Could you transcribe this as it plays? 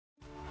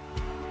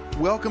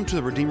Welcome to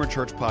the Redeemer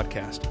Church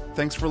podcast.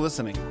 Thanks for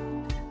listening.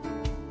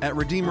 At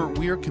Redeemer,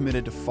 we are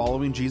committed to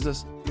following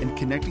Jesus and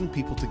connecting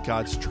people to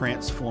God's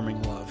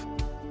transforming love.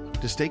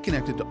 To stay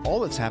connected to all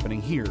that's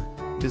happening here,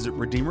 visit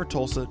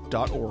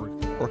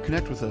redeemertulsa.org or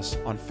connect with us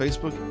on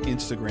Facebook,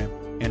 Instagram,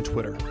 and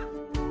Twitter.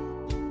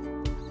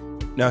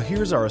 Now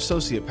here's our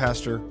Associate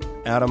Pastor,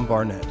 Adam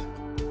Barnett.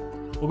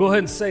 Well, go ahead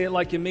and say it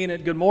like you mean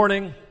it. Good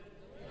morning.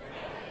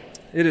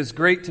 It is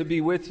great to be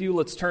with you.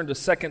 Let's turn to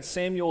 2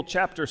 Samuel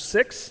chapter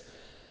 6.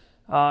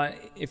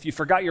 If you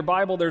forgot your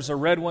Bible, there's a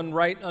red one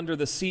right under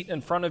the seat in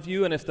front of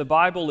you. And if the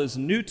Bible is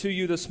new to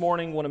you this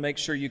morning, want to make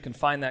sure you can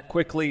find that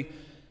quickly.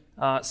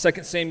 2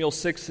 Samuel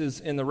 6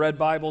 is in the red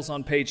Bibles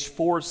on page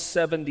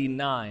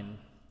 479.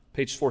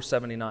 Page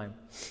 479.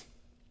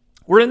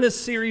 We're in this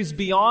series,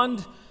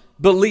 Beyond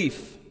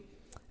Belief,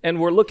 and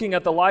we're looking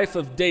at the life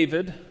of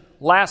David.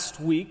 Last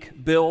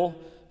week, Bill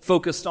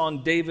focused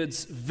on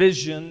David's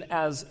vision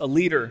as a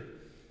leader.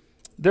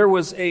 There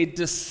was a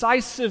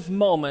decisive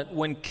moment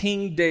when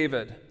King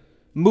David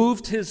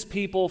moved his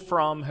people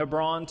from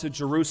Hebron to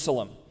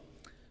Jerusalem.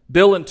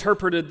 Bill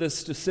interpreted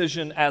this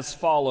decision as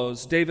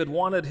follows. David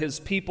wanted his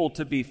people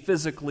to be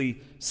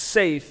physically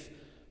safe,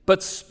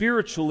 but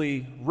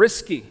spiritually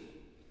risky.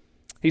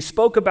 He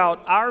spoke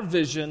about our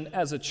vision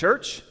as a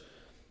church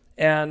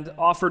and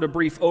offered a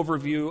brief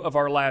overview of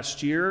our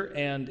last year,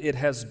 and it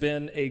has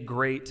been a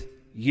great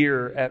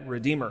year at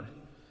Redeemer.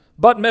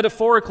 But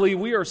metaphorically,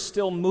 we are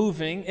still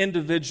moving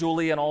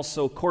individually and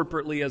also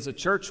corporately as a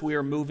church. We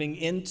are moving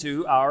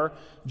into our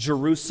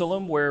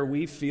Jerusalem where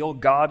we feel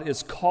God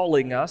is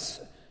calling us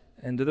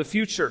into the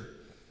future.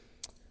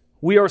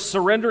 We are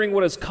surrendering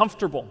what is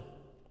comfortable,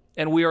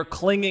 and we are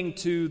clinging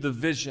to the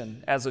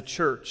vision as a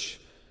church.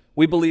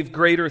 We believe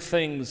greater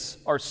things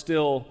are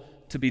still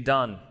to be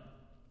done.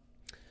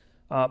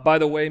 By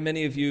the way,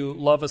 many of you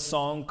love a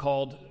song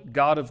called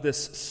God of This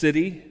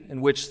City,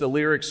 in which the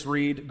lyrics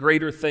read,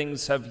 "Greater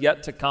things have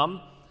yet to come.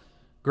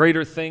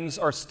 Greater things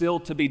are still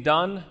to be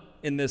done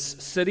in this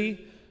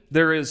city.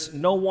 There is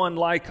no one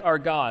like our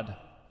God."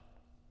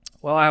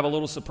 Well, I have a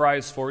little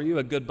surprise for you.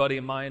 A good buddy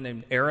of mine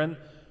named Aaron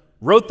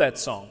wrote that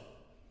song.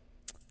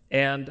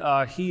 And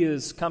he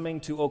is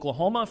coming to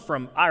Oklahoma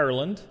from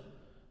Ireland.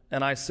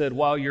 And I said,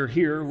 while you're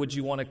here, would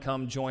you want to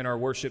come join our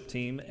worship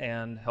team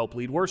and help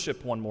lead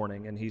worship one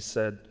morning? And he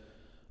said,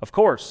 of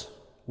course,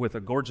 with a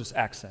gorgeous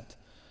accent.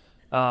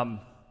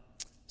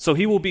 So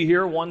he will be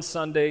here one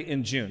Sunday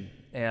in June.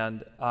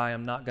 And I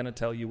am not going to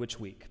tell you which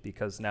week,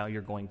 because now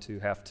you're going to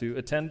have to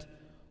attend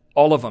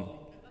all of them.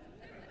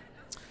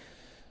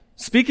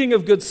 Speaking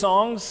of good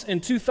songs,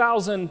 in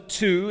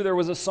 2002, there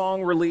was a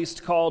song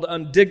released called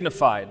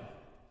Undignified.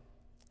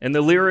 And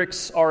the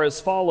lyrics are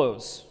as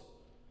follows.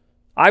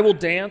 I will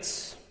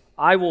dance,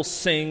 I will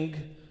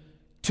sing,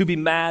 to be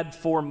mad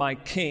for my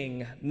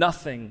King.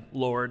 Nothing,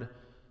 Lord,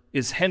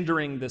 is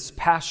hindering this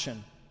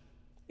passion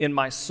in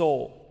my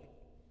soul.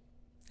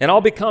 And I'll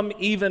become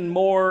even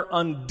more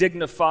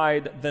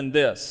undignified than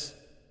this.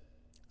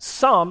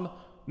 Some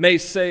may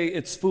say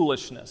it's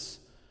foolishness.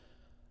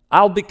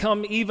 I'll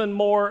become even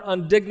more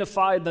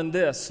undignified than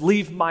this.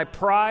 Leave my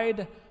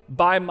pride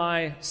by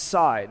my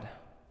side.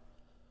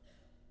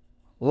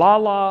 La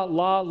la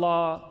la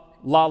la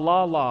la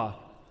la la.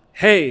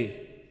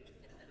 Hey,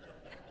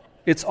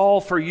 it's all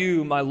for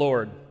you, my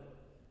Lord.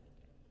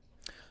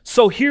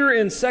 So here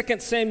in 2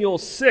 Samuel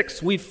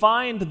 6, we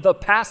find the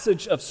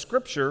passage of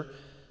Scripture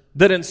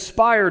that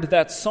inspired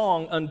that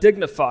song,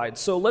 Undignified.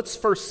 So let's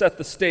first set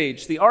the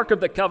stage. The Ark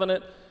of the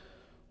Covenant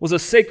was a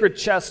sacred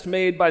chest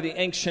made by the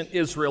ancient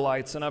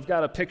Israelites, and I've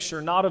got a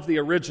picture, not of the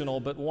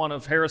original, but one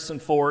of Harrison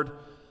Ford,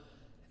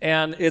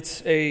 and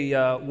it's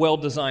a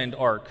well-designed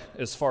ark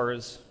as far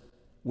as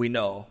we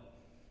know.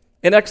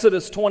 In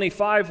Exodus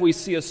 25, we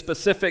see a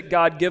specific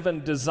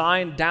God-given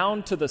design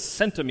down to the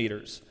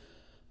centimeters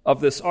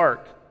of this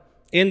ark.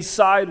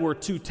 Inside were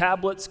 2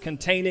 tablets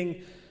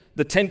containing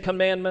the 10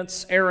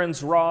 Commandments,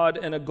 Aaron's rod,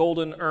 and a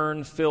golden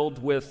urn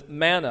filled with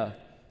manna.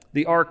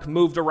 The ark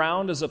moved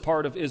around as a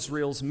part of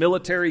Israel's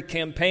military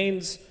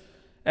campaigns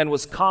and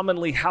was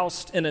commonly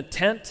housed in a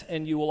tent,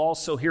 and you will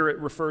also hear it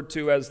referred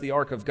to as the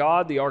Ark of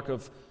God, the Ark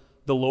of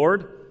the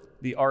Lord,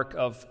 the Ark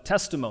of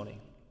Testimony.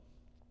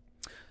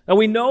 Now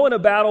we know in a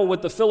battle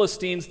with the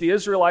Philistines, the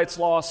Israelites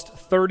lost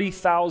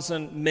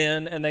 30,000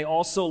 men, and they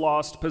also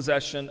lost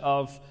possession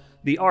of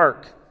the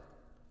ark.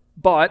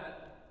 But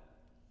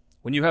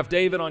when you have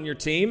David on your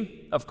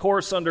team, of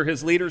course, under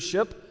his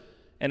leadership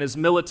and his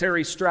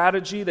military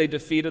strategy, they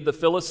defeated the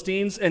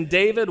Philistines, and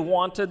David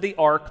wanted the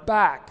ark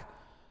back.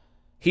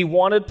 He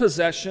wanted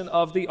possession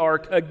of the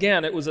ark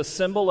again. It was a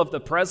symbol of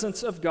the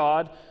presence of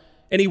God,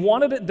 and he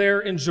wanted it there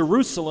in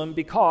Jerusalem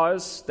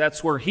because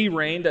that's where he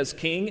reigned as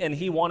king, and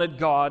he wanted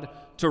God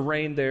to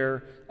reign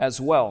there as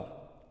well.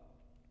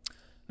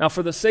 Now,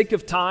 for the sake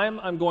of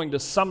time, I'm going to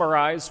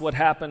summarize what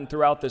happened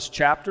throughout this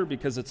chapter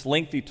because it's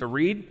lengthy to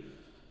read,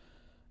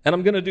 and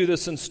I'm going to do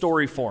this in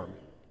story form.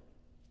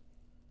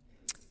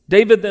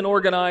 David then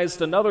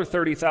organized another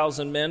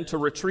 30,000 men to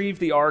retrieve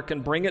the ark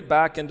and bring it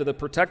back into the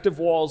protective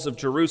walls of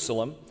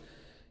Jerusalem.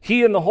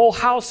 He and the whole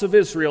house of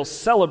Israel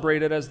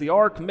celebrated as the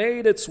ark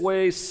made its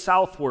way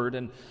southward,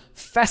 and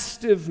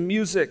festive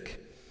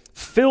music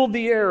filled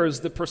the air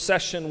as the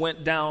procession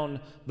went down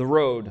the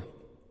road.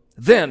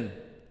 Then,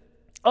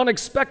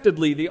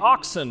 unexpectedly, the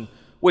oxen,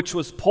 which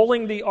was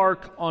pulling the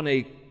ark on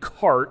a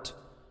cart,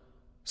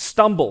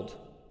 stumbled.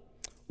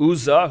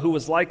 Uzzah, who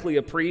was likely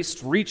a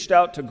priest, reached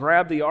out to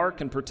grab the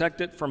ark and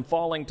protect it from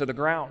falling to the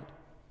ground.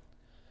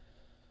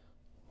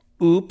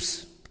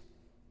 Oops.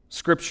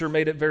 Scripture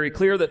made it very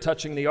clear that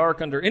touching the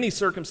ark under any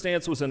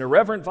circumstance was an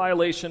irreverent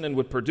violation and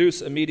would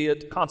produce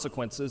immediate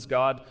consequences.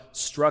 God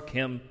struck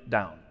him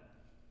down,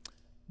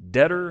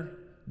 deader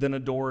than a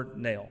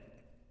doornail.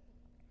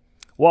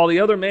 While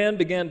the other man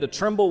began to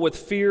tremble with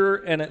fear,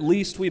 and at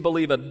least we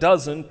believe a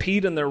dozen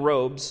peed in their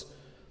robes,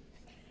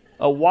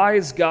 a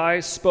wise guy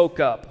spoke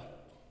up.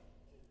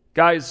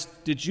 Guys,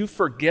 did you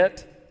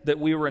forget that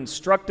we were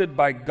instructed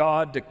by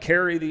God to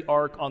carry the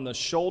ark on the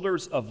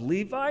shoulders of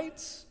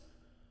Levites?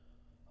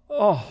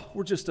 Oh,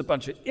 we're just a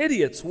bunch of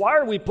idiots. Why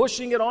are we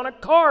pushing it on a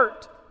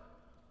cart?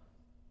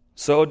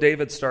 So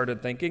David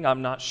started thinking,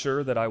 I'm not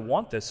sure that I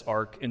want this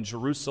ark in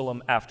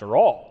Jerusalem after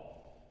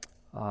all.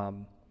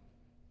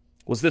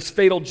 Was this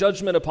fatal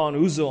judgment upon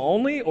Uzzah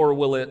only, or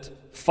will it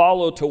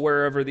follow to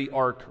wherever the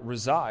ark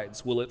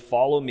resides? Will it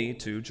follow me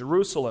to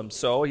Jerusalem?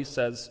 So he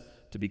says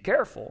to be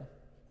careful.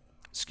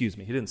 Excuse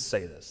me, he didn't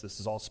say this. This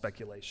is all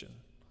speculation.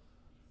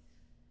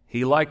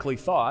 He likely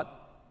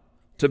thought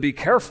to be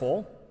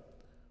careful.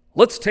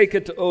 Let's take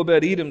it to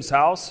Obed-Edom's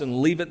house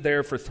and leave it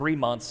there for 3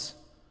 months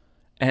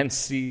and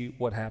see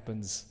what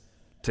happens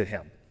to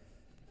him.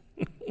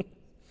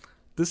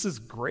 This is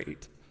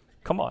great.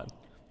 Come on.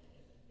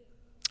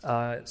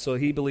 So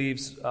he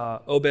believes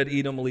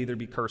Obed-Edom will either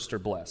be cursed or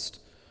blessed.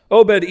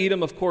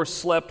 Obed-Edom, of course,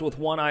 slept with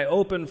one eye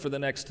open for the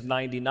next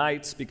 90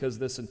 nights because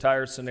this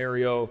entire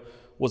scenario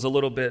was a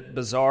little bit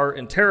bizarre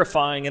and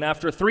terrifying. And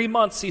after 3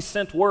 months, he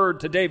sent word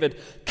to David,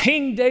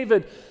 King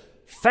David,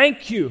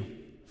 thank you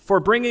for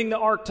bringing the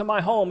ark to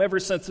my home. Ever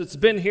since it's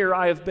been here,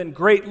 I have been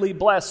greatly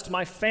blessed.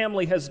 My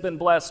family has been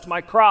blessed.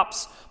 My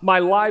crops, my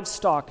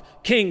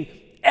livestock. King,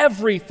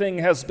 everything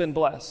has been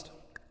blessed.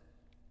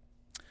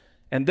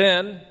 And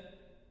then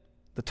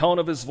the tone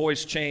of his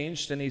voice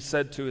changed, and he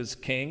said to his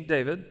king,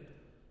 David,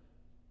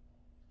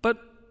 but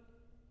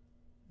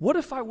what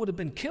if I would have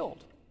been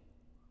killed?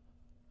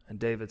 And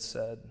David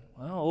said,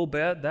 well,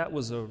 Obed, that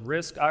was a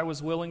risk I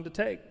was willing to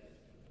take.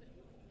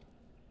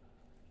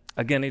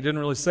 Again, he didn't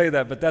really say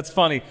that, but that's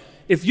funny.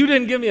 If you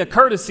didn't give me a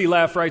courtesy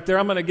laugh right there,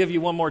 I'm going to give you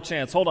one more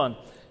chance. Hold on.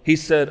 He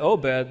said,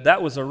 Obed,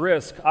 that was a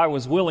risk I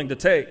was willing to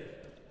take.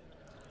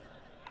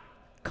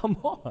 Come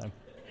on.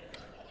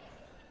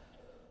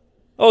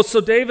 Oh, so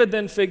David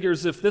then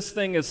figures if this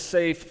thing is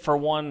safe for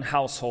one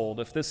household,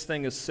 if this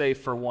thing is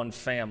safe for one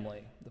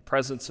family, the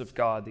presence of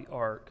God, the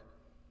ark,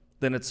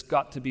 then it's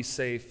got to be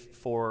safe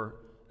for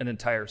an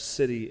entire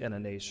city and a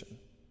nation.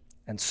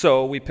 And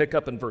so we pick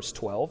up in verse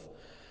 12,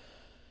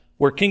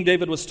 where King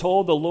David was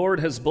told, the Lord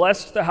has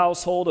blessed the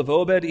household of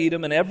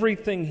Obed-Edom and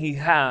everything he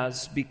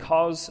has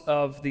because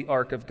of the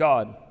ark of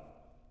God.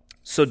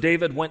 So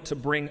David went to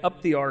bring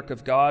up the ark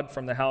of God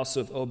from the house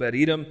of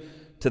Obed-Edom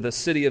to the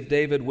city of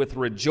David with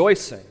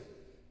rejoicing.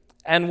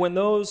 And when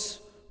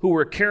those who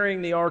were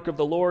carrying the ark of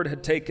the Lord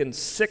had taken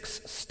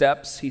 6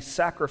 steps, he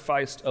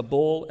sacrificed a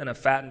bull and a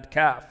fattened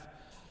calf.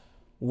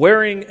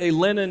 Wearing a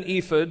linen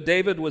ephod,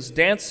 David was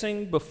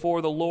dancing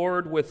before the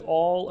Lord with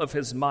all of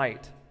his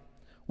might,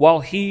 while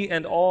he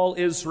and all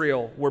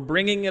Israel were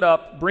bringing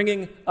up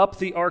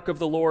the ark of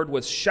the Lord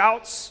with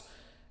shouts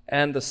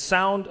and the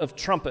sound of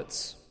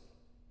trumpets.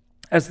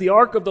 As the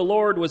ark of the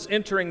Lord was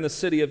entering the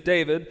city of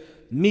David,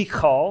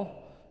 Michal,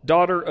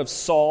 daughter of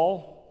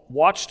Saul,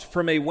 watched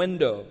from a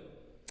window.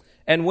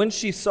 And when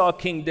she saw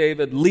King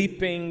David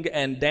leaping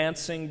and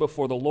dancing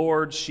before the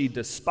Lord, she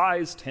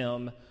despised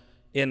him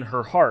in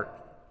her heart.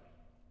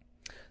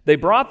 They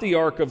brought the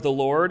ark of the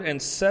Lord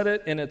and set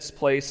it in its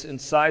place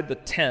inside the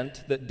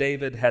tent that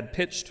David had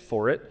pitched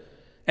for it.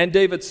 And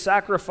David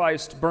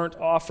sacrificed burnt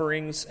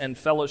offerings and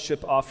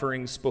fellowship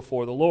offerings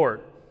before the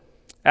Lord.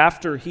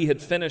 After he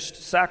had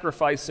finished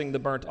sacrificing the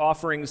burnt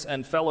offerings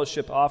and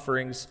fellowship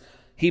offerings,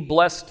 he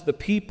blessed the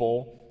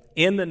people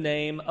in the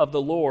name of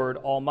the Lord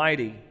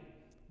Almighty.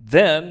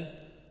 Then,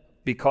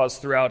 because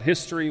throughout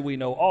history we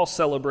know all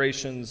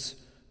celebrations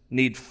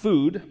need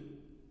food,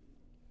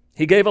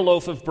 he gave a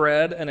loaf of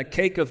bread and a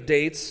cake of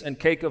dates and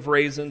cake of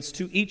raisins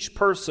to each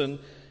person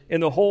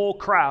in the whole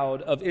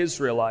crowd of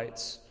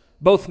Israelites,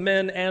 both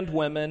men and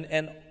women,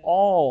 and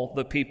all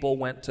the people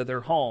went to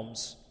their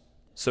homes.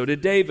 So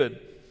did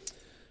David.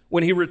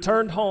 When he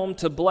returned home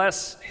to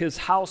bless his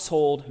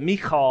household,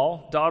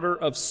 Michal, daughter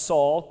of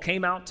Saul,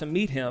 came out to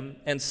meet him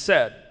and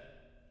said,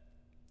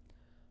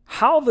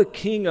 "How the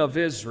king of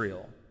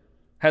Israel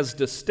has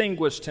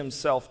distinguished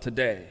himself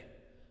today,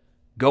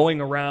 going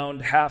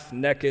around half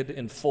naked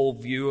in full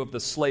view of the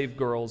slave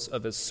girls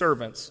of his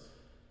servants,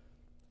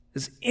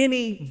 as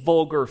any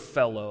vulgar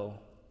fellow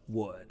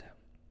would."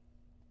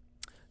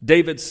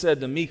 David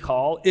said to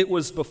Michal, "It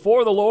was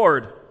before the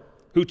Lord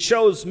who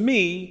chose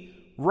me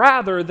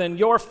rather than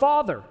your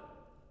father.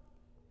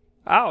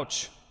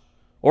 Ouch.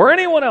 Or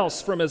anyone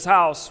else from his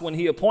house when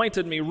he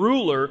appointed me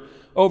ruler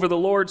over the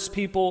Lord's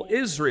people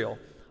Israel.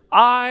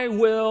 I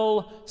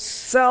will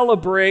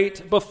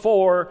celebrate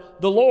before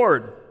the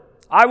Lord.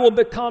 I will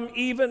become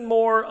even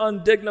more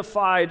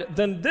undignified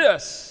than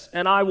this,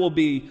 and I will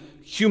be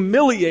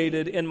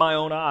humiliated in my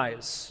own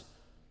eyes.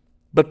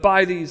 But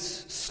by these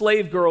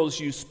slave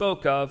girls you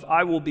spoke of,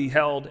 I will be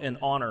held in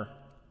honor.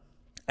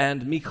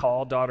 And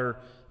Michal, daughter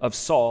of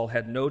Saul,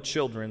 had no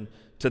children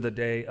to the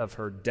day of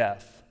her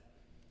death.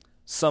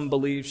 Some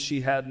believe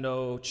she had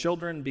no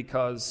children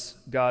because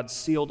God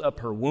sealed up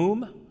her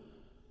womb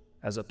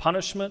as a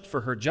punishment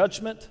for her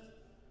judgment.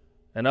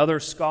 And other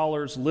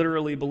scholars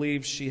literally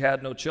believe she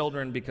had no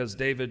children because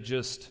David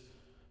just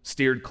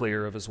steered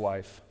clear of his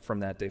wife from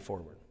that day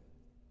forward.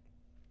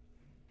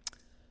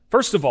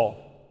 First of all,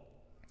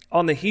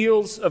 on the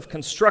heels of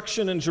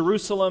construction in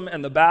Jerusalem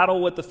and the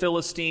battle with the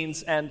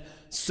Philistines and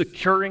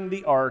securing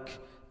the ark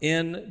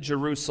in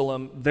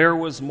Jerusalem, there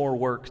was more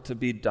work to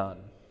be done.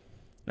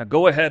 Now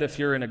go ahead, if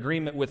you're in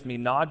agreement with me,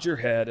 nod your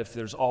head if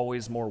there's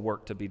always more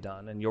work to be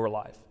done in your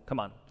life. Come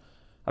on.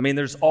 I mean,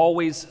 there's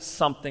always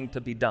something to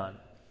be done.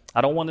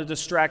 I don't want to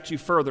distract you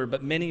further,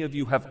 but many of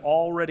you have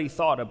already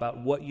thought about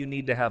what you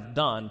need to have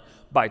done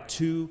by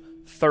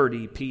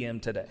 2:30 p.m.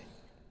 today.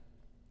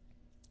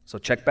 So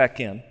check back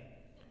in,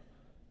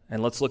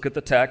 and let's look at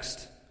the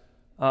text.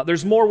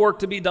 There's more work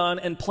to be done,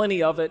 and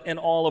plenty of it in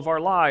all of our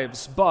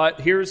lives.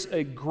 But here's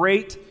a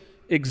great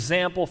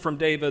example from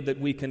David that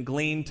we can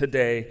glean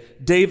today.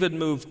 David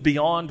moved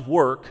beyond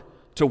work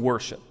to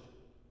worship.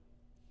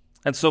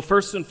 And so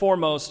first and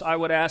foremost, I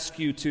would ask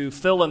you to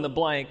fill in the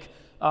blank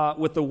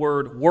with the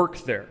word work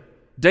there.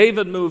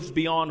 David moved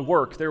beyond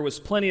work. There was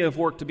plenty of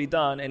work to be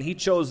done, and he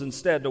chose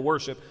instead to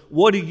worship.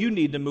 What do you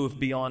need to move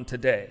beyond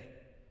today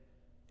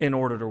in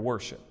order to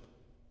worship?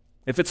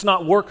 If it's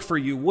not work for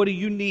you, what do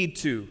you need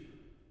to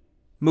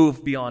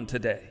move beyond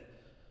today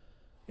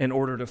in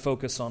order to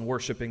focus on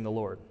worshiping the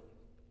Lord?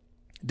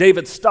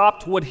 David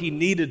stopped what he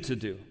needed to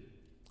do,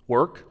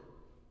 work,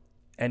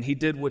 and he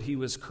did what he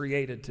was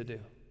created to do,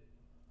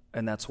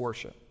 and that's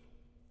worship.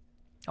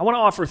 I want to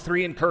offer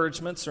 3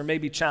 encouragements or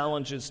maybe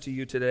challenges to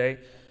you today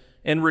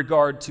in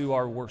regard to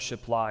our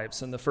worship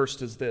lives. And the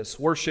first is this: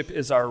 worship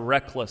is our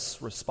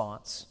reckless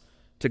response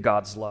to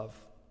God's love.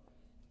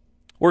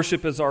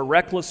 Worship is our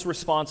reckless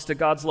response to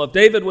God's love.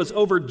 David was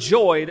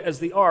overjoyed as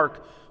the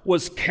ark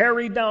was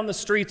carried down the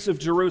streets of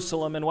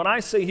Jerusalem. And when I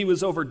say he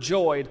was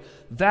overjoyed,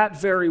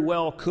 that very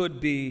well could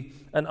be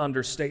an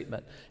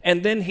understatement.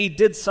 And then he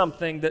did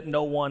something that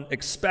no one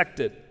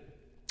expected.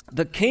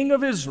 The king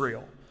of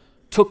Israel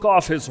took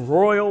off his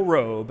royal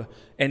robe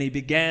and he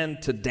began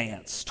to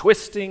dance,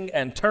 twisting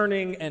and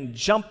turning and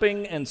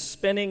jumping and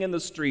spinning in the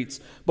streets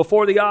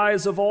before the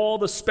eyes of all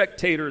the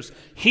spectators.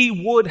 He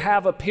would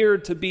have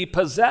appeared to be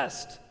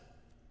possessed.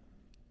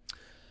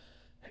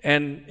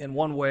 And in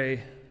one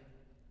way,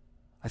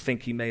 I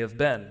think he may have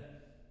been.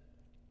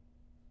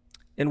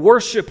 In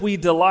worship, we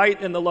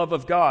delight in the love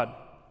of God.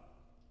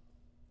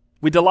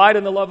 We delight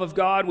in the love of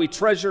God. We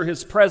treasure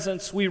His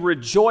presence. We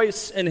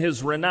rejoice in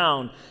His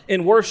renown.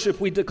 In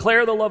worship, we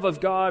declare the love of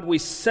God. We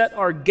set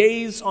our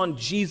gaze on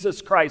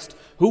Jesus Christ,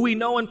 who we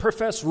know and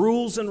profess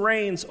rules and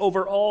reigns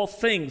over all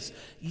things.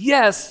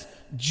 Yes,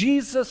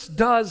 Jesus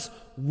does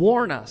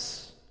warn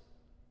us.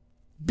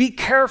 Be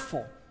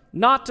careful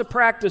not to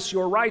practice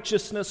your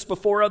righteousness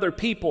before other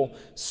people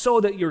so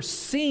that you're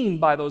seen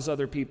by those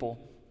other people,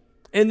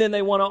 and then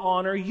they want to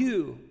honor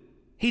you.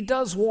 He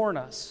does warn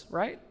us,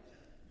 right?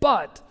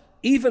 But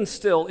even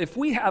still, if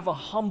we have a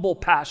humble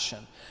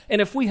passion and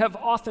if we have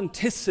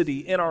authenticity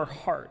in our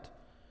heart,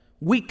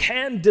 we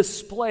can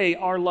display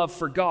our love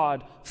for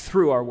God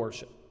through our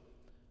worship.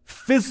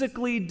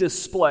 Physically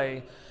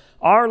display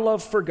our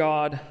love for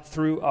God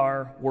through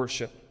our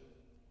worship.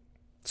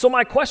 So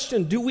my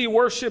question, do we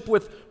worship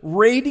with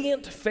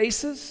radiant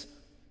faces?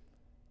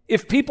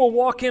 If people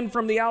walk in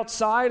from the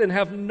outside and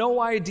have no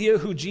idea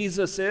who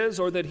Jesus is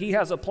or that He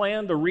has a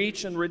plan to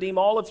reach and redeem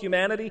all of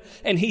humanity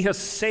and He has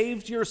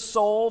saved your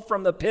soul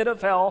from the pit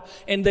of hell,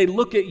 and they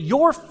look at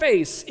your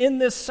face in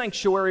this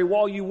sanctuary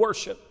while you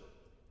worship,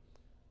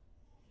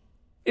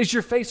 is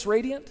your face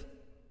radiant?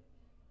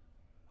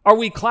 Are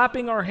we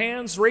clapping our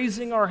hands,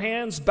 raising our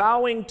hands,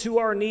 bowing to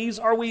our knees?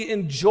 Are we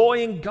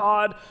enjoying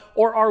God,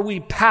 or are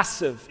we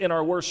passive in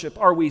our worship?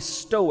 Are we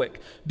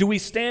stoic? Do we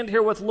stand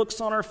here with looks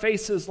on our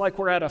faces like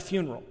we're at a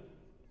funeral?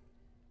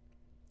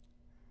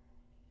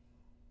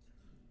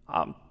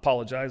 I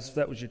apologize if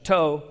that was your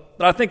toe,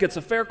 but I think it's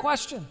a fair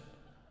question.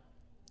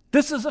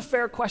 This is a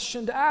fair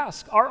question to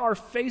ask. Are our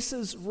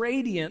faces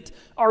radiant?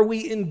 Are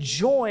we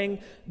enjoying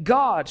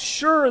God?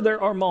 Sure, there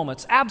are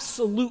moments,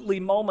 absolutely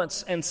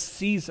moments and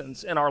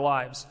seasons in our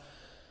lives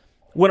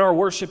when our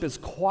worship is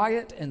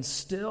quiet and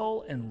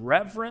still and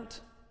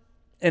reverent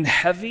and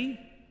heavy.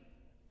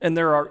 And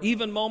there are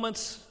even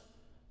moments,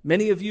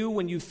 many of you,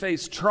 when you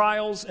face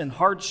trials and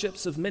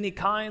hardships of many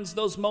kinds,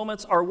 those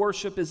moments our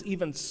worship is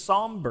even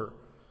somber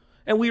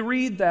And we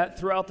read that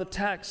throughout the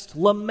text.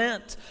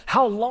 Lament,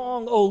 how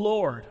long, O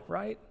Lord,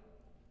 right?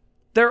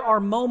 There are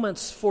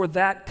moments for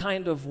that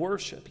kind of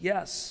worship,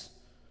 yes.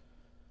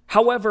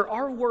 However,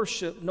 our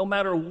worship, no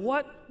matter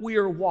what we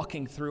are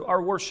walking through,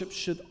 our worship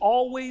should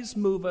always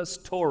move us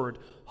toward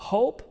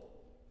hope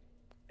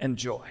and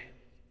joy.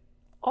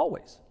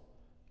 Always.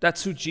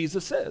 That's who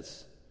Jesus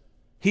is.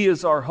 He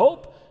is our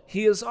hope.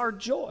 He is our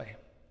joy.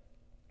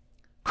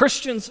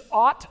 Christians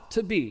ought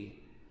to be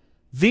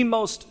the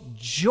most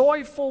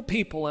joyful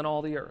people in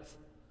all the earth.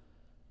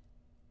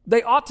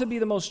 They ought to be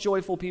the most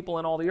joyful people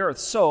in all the earth.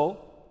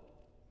 So,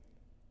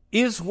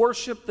 is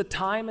worship the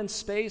time and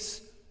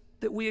space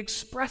that we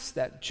express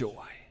that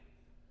joy?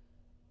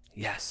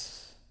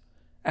 Yes,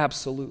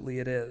 absolutely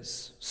it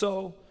is.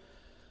 So,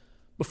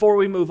 before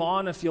we move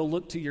on, if you'll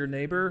look to your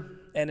neighbor,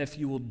 and if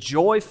you will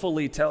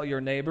joyfully tell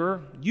your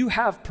neighbor, you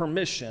have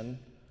permission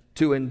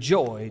to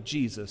enjoy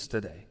Jesus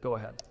today. Go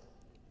ahead.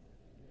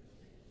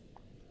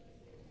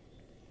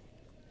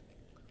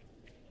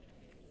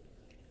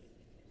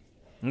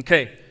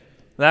 Okay,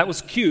 that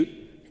was cute.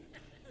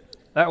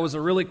 That was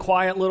a really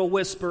quiet little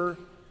whisper,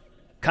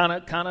 kind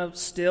of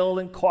still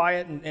and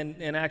quiet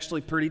and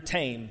actually pretty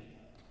tame.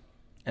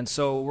 And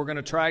so we're going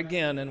to try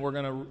again, and we're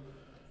going to,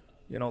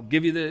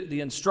 give you the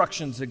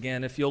instructions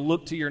again. If you'll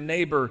look to your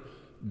neighbor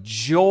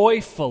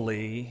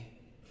joyfully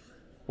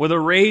with a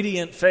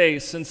radiant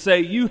face and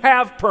say, you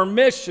have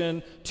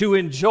permission to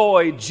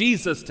enjoy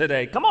Jesus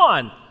today. Come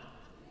on.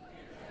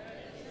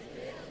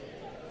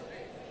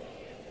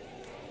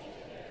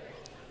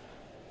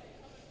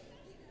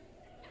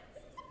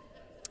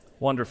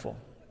 Wonderful.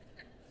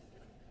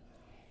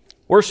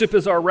 Worship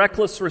is our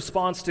reckless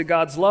response to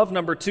God's love.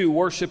 Number 2,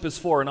 worship is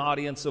for an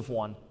audience of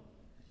one.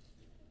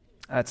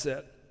 That's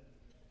it.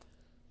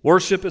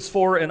 Worship is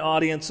for an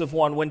audience of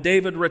one. When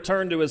David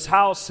returned to his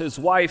house, his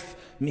wife,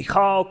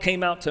 Michal,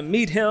 came out to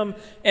meet him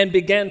and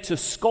began to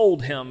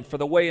scold him for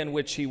the way in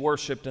which he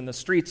worshiped in the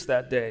streets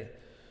that day.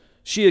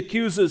 She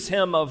accuses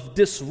him of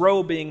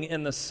disrobing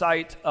in the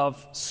sight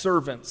of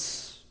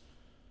servants.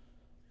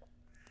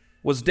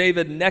 Was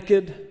David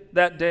naked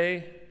that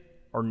day,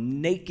 or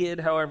naked,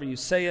 however you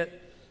say it?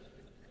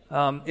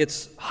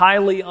 It's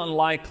highly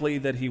unlikely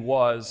that he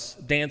was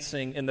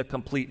dancing in the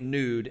complete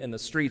nude in the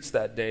streets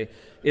that day.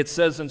 It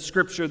says in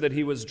Scripture that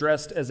he was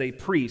dressed as a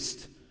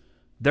priest.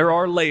 There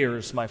are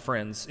layers, my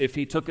friends. If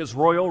he took his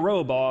royal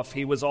robe off,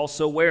 he was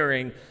also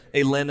wearing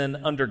a linen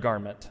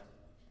undergarment.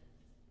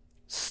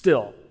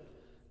 Still,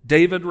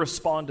 David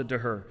responded to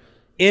her,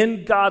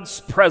 in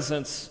God's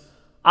presence,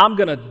 I'm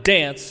going to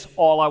dance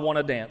all I want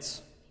to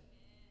dance.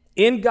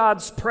 In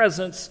God's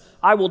presence,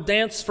 I will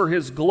dance for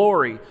His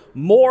glory,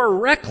 more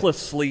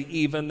recklessly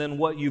even than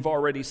what you've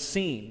already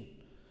seen.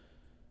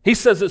 He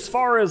says, as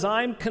far as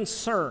I'm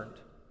concerned,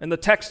 and the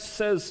text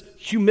says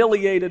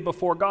humiliated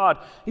before God.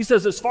 He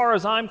says, as far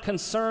as I'm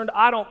concerned,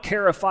 I don't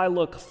care if I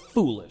look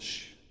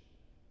foolish.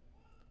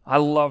 I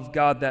love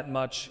God that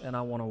much, and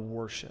I want to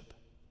worship.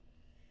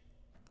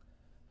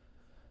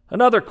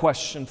 Another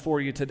question for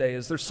you today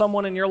is, there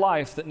someone in your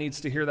life that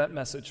needs to hear that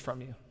message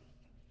from you?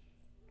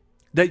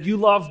 That you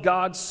love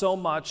God so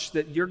much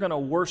that you're going to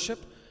worship,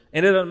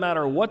 and it doesn't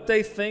matter what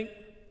they think,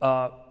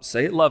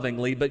 say it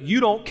lovingly, but you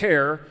don't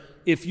care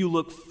if you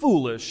look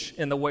foolish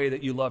in the way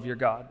that you love your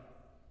God.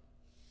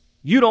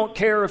 You don't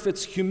care if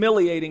it's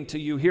humiliating to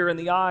you here in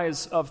the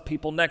eyes of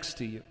people next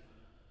to you.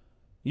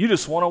 You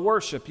just want to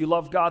worship. You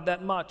love God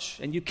that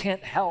much, and you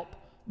can't help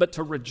but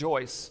to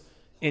rejoice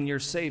in your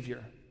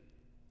Savior.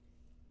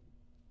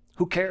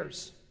 Who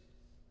cares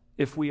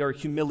if we are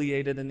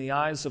humiliated in the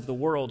eyes of the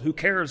world? Who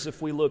cares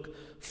if we look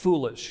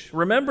foolish?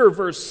 Remember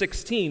verse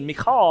 16.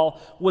 Michal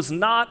was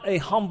not a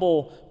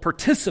humble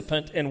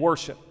participant in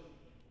worship,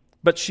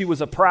 but she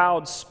was a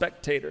proud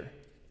spectator.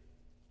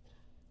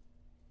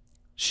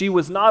 She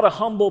was not a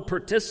humble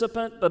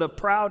participant, but a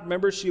proud,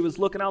 remember, she was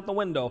looking out the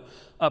window,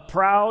 a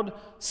proud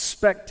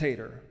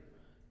spectator.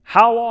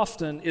 How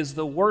often is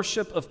the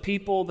worship of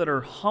people that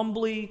are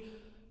humbly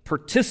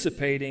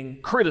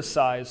participating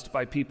criticized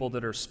by people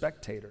that are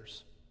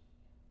spectators?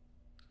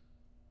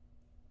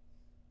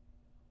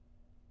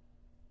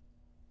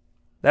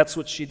 That's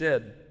what she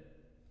did.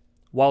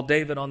 While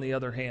David, on the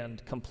other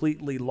hand,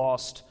 completely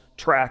lost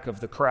track of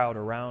the crowd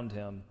around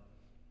him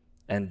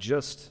and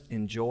just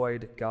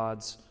enjoyed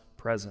God's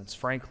presence.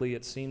 Frankly,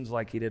 it seems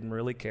like he didn't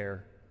really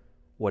care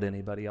what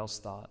anybody else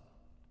thought.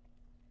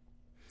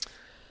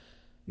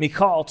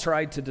 Michal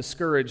tried to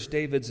discourage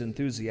David's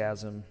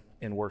enthusiasm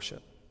in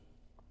worship.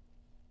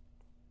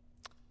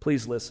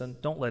 Please listen.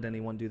 Don't let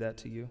anyone do that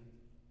to you.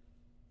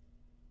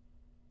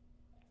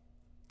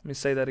 Let me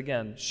say that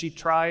again. She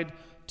tried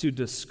to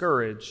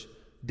discourage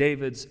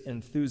David's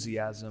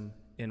enthusiasm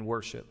in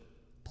worship.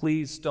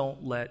 Please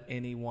don't let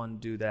anyone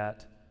do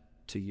that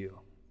to you.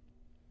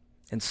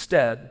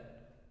 Instead,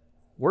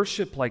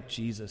 worship like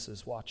Jesus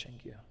is watching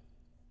you.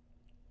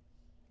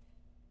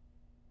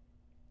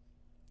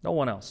 No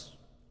one else.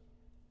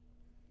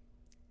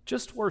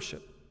 Just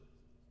worship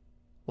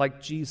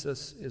like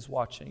Jesus is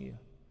watching you.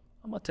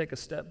 I'm going to take a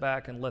step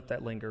back and let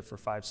that linger for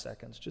 5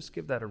 seconds. Just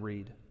give that a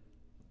read.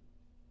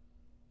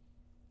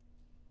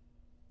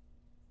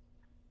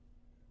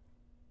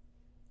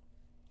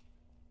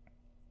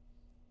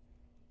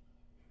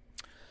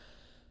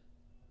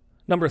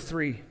 Number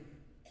 3,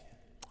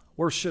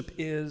 worship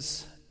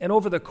is, and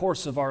over the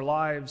course of our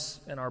lives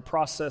and our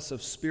process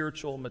of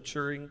spiritual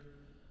maturing,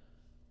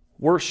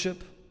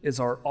 worship is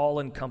our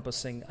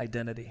all-encompassing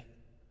identity.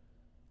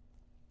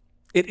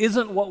 It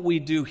isn't what we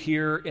do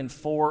here in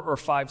 4 or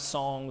 5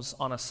 songs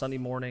on a Sunday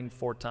morning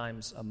 4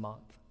 times a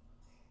month.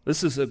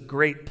 This is a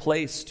great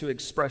place to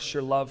express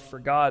your love for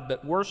God,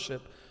 but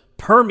worship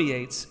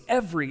permeates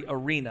every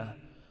arena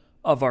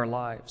of our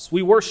lives.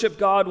 We worship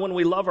God when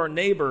we love our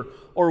neighbor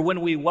or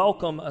when we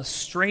welcome a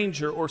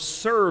stranger or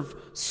serve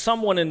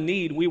someone in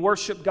need. We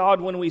worship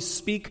God when we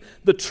speak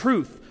the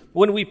truth,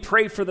 when we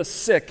pray for the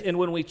sick, and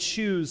when we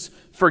choose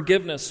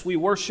forgiveness. We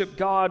worship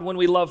God when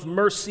we love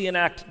mercy and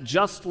act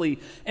justly,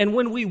 and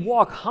when we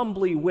walk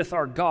humbly with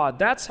our God.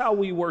 That's how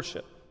we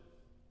worship.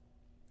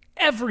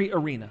 Every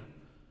arena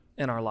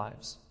in our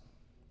lives.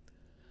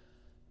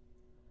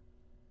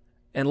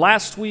 And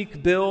last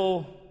week,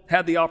 Bill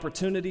had the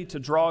opportunity to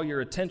draw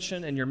your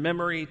attention and your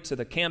memory to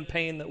the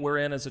campaign that we're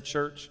in as a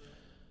church.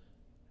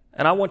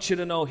 And I want you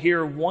to know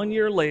here, 1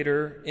 year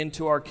later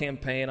into our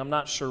campaign, I'm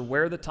not sure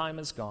where the time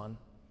has gone.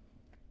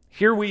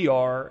 Here we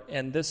are,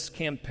 and this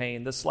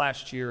campaign, this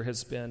last year,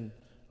 has been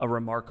a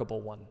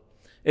remarkable one.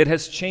 It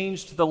has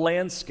changed the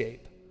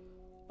landscape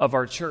of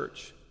our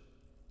church,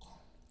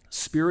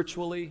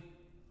 spiritually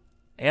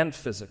and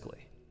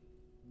physically.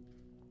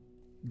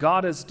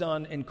 God has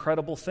done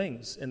incredible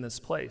things in this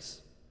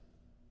place.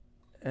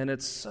 And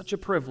it's such a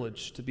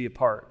privilege to be a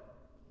part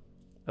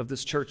of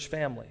this church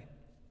family.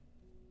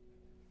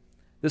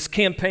 This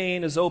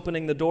campaign is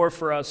opening the door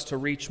for us to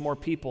reach more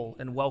people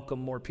and welcome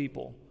more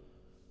people,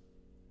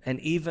 and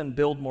even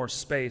build more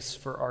space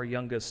for our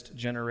youngest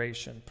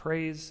generation.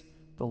 Praise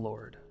the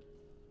Lord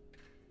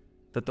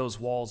that those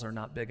walls are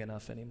not big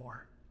enough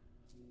anymore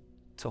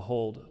to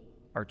hold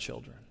our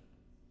children.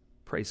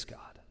 Praise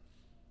God.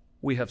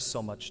 We have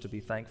so much to be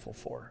thankful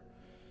for.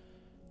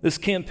 This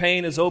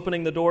campaign is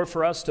opening the door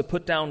for us to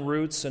put down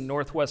roots in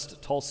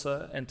Northwest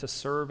Tulsa and to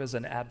serve as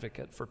an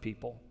advocate for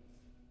people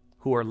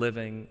who are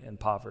living in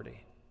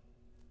poverty.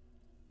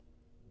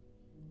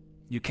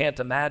 You can't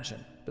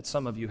imagine, but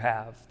some of you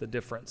have, the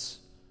difference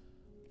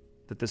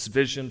that this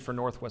vision for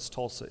Northwest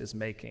Tulsa is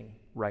making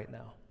right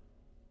now.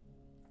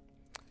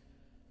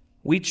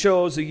 We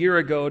chose a year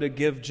ago to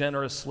give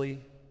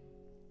generously,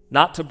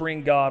 not to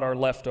bring God our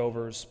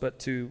leftovers, but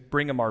to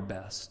bring Him our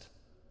best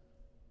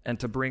and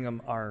to bring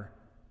Him our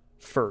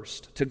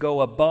first, to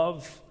go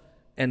above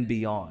and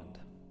beyond.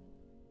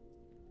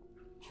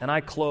 And I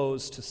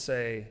close to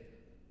say,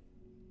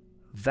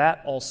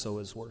 that also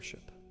is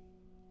worship.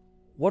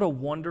 What a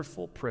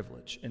wonderful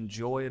privilege and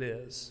joy it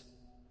is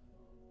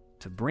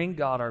to bring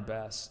God our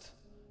best,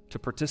 to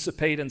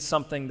participate in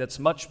something that's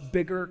much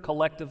bigger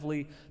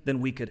collectively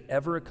than we could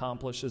ever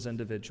accomplish as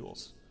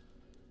individuals,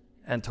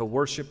 and to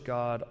worship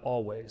God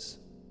always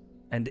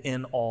and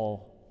in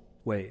all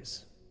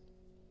ways.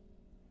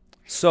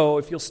 So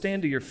if you'll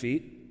stand to your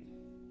feet,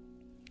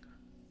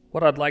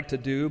 what I'd like to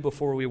do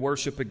before we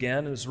worship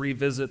again is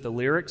revisit the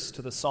lyrics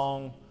to the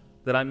song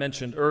that I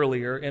mentioned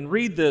earlier and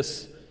read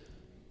this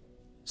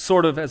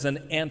sort of as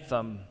an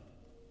anthem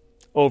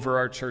over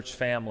our church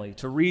family,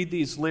 to read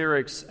these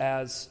lyrics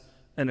as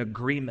an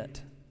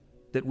agreement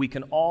that we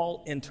can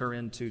all enter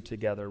into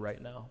together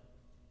right now.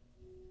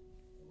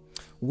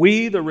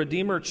 We, the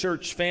Redeemer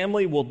Church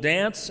family, will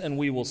dance and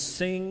we will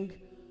sing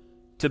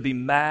to be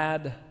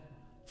mad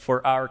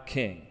for our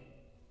King.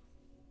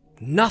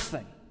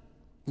 Nothing,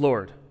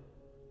 Lord,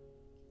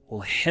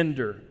 will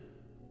hinder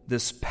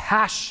this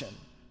passion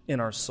in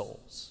our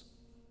souls.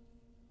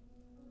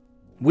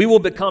 We will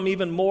become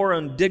even more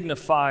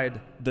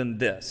undignified than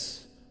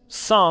this.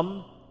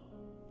 Some,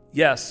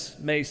 yes,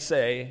 may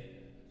say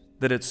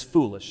that it's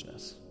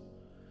foolishness.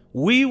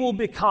 We will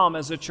become,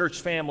 as a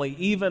church family,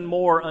 even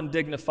more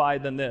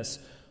undignified than this.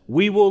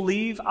 We will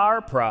leave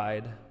our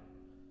pride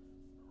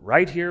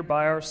right here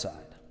by our side.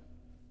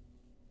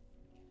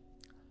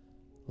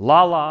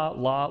 La, la,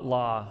 la,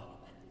 la,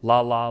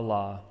 la, la,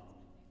 la.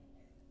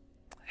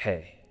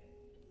 Hey,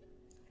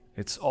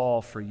 it's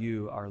all for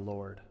you, our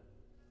Lord,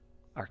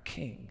 our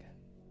King.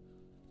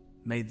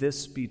 May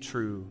this be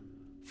true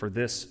for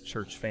this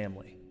church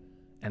family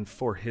and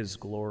for His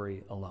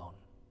glory alone.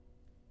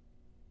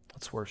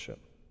 Let's worship.